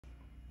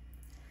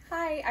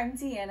Hi, I'm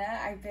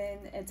Deanna. I've been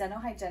a dental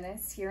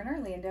hygienist here in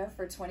Orlando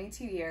for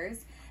 22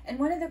 years. And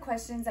one of the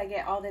questions I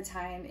get all the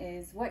time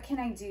is, what can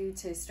I do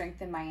to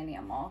strengthen my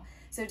enamel?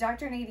 So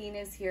Dr. Nadine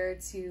is here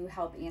to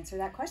help answer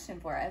that question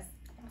for us.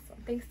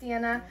 Awesome. Thanks,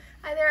 Deanna.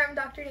 Hi there, I'm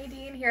Dr.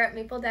 Nadine here at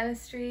Maple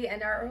Dentistry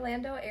in our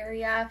Orlando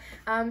area.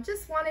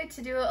 Just wanted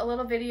to do a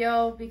little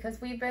video because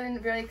we've been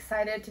really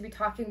excited to be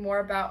talking more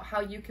about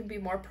how you can be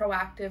more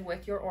proactive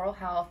with your oral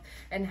health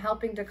and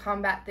helping to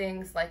combat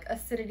things like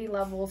acidity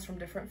levels from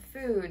different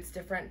foods,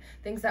 different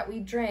things that we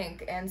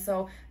drink. And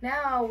so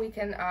now we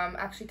can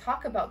actually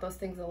talk about those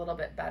things a little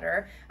bit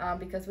better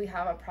because we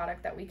have a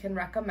product that we can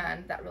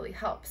recommend that really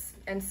helps.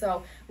 And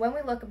so when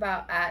we look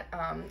at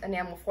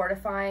enamel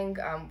fortifying,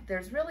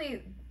 there's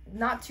really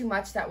not too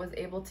much that was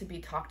able to be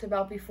talked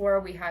about before.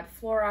 We had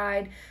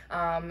fluoride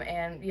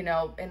and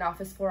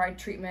in-office fluoride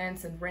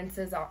treatments and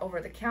rinses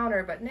over the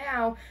counter, but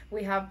now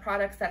we have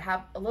products that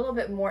have a little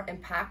bit more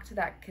impact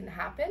that can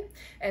happen.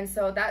 And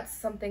so that's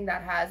something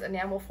that has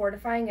enamel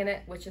fortifying in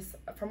it, which is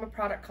from a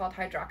product called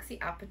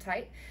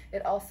Hydroxyapatite.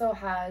 It also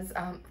has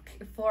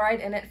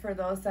fluoride in it for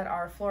those that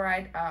are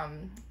fluoride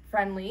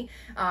friendly.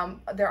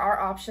 There are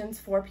options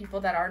for people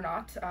that are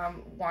not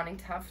wanting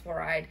to have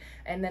fluoride,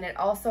 and then it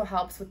also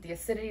helps with the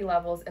acidity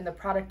levels in the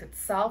product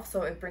itself,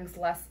 so it brings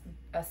less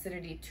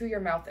acidity to your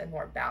mouth and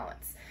more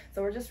balance.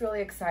 So we're just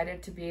really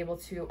excited to be able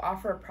to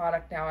offer a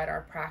product now at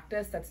our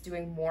practice that's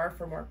doing more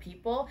for more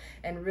people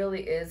and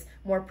really is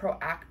more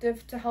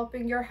proactive to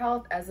helping your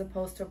health, as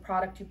opposed to a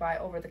product you buy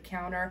over the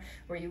counter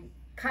where you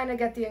kind of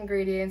get the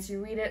ingredients,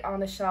 you read it on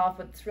the shelf,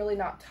 but it's really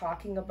not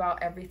talking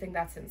about everything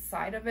that's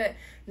inside of it.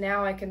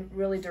 Now I can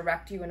really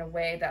direct you in a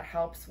way that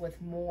helps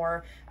with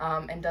more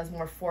and does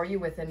more for you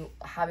within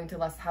having to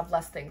have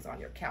less things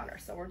on your counter.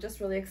 So we're just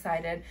really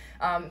excited.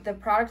 The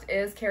product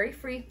is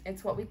carry-free.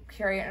 It's what we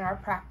carry in our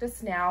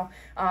practice now.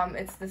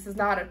 This is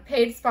not a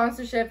paid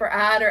sponsorship or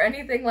ad or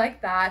anything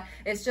like that.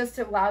 It's just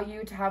to allow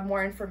you to have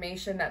more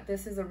information that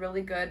this is a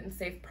really good and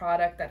safe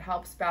product that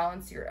helps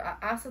balance your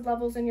acid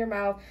levels in your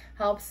mouth,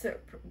 helps to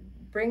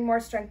bring more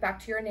strength back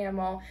to your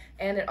enamel,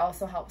 and it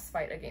also helps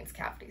fight against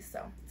cavities.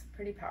 So it's a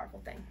pretty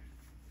powerful thing.